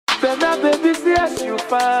Better baby, see as you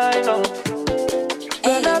find out.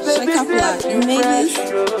 Better baby, see as you fresh.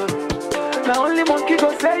 Now only monkey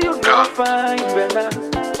go say you not fine, better.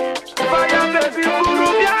 Fire baby, guru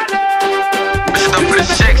biale. This is the pretty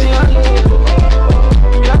sexy.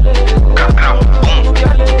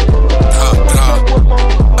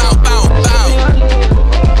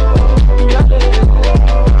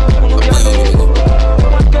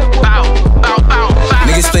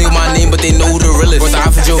 They know who the real is. Brought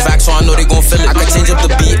the AFRODRILLBACK, so I know they gon' feel it. I can change up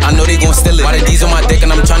the beat, I know they gon' steal it. Why the D's on my dick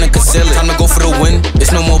and I'm tryna conceal it. Time to go for the win,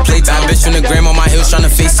 it's no more playtime. Bitch from the gram on my heels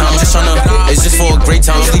tryna FaceTime. Just tryna, it's just for a great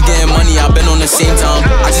time. Sleep getting money, I've been on the same time.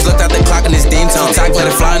 I just looked at the clock and it's Dame time. TooTact let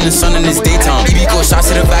it fly in the sun and it's daytime. BB go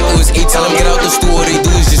shots to the back, it was 8 time. Get out the stool, all they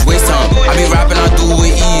do is just waste time. I be rapping, I do it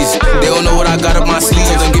with ease. They don't know what I got up my sleeve.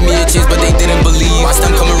 Told them give me a chance, but they didn't believe. Watch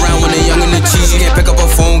them come around when they young and the cheese. She can't pick up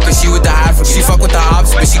her phone cause she with the African. She fuck with the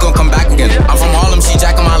ops, but she gon' come back again. I'm from Harlem, she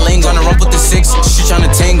jacking my lingo. Tryna run with the 6, she tryna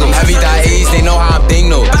tangle. Heavy die A's, they know how I bang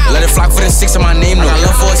though. Let it flock for the 6 of my name though. I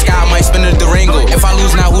love for a sky, I might spin a Durango. If I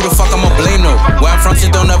lose now, who the fuck I'ma blame though? Where I'm from,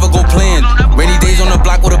 shit don't ever go planned. Rainy days on the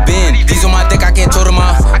block with a band. These on my dick, I can't throw them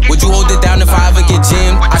out. Would you hold it down if I ever get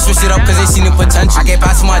jammed? I switch it up cause they see the potential. I can't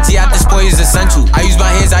pass my G out, this boy is essential. I use my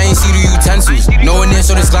hands, I ain't see the utensils. No one there,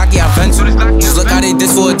 so this Glocky I vent to. Just look how they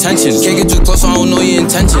diss for attention. Can't get too close, so I don't know your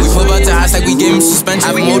intentions. We put out to ass like we gave him suspension.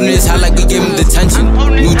 Have him holding his hat like we gave him detention.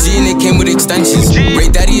 New G and it came with extensions.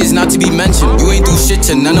 Great daddy is not to be mentioned. You ain't do shit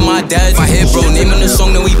to none of my dads. If I hit bro, name on the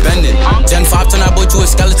song, then we bend it. Gen 5 turn that boy to a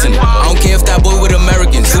skeleton. I don't care if that boy with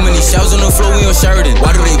Americans. Too many shells on the floor, we on Sheridan.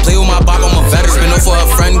 Why do they play with my bop? I'm a veteran. Spin off for her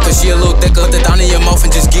friend, cause she a little thicker. Put it down in your mouth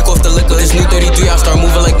and just geek off the liquor. This new 33, I start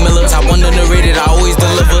moving like Miller. Top 1 underrated, I always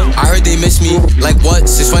deliver. I heard they miss me. Like what?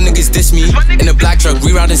 Since when niggas diss me? In a black truck,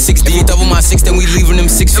 rerouting 60. If we double my 6, then we leaving them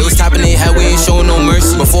 6 feet. Tapping they head, we ain't showing no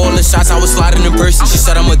mercy. Before all the shots, I was sliding in person. She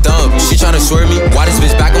said I'm a dub. She try to swear me. Why this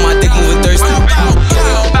bitch back on my dick moving thirsty?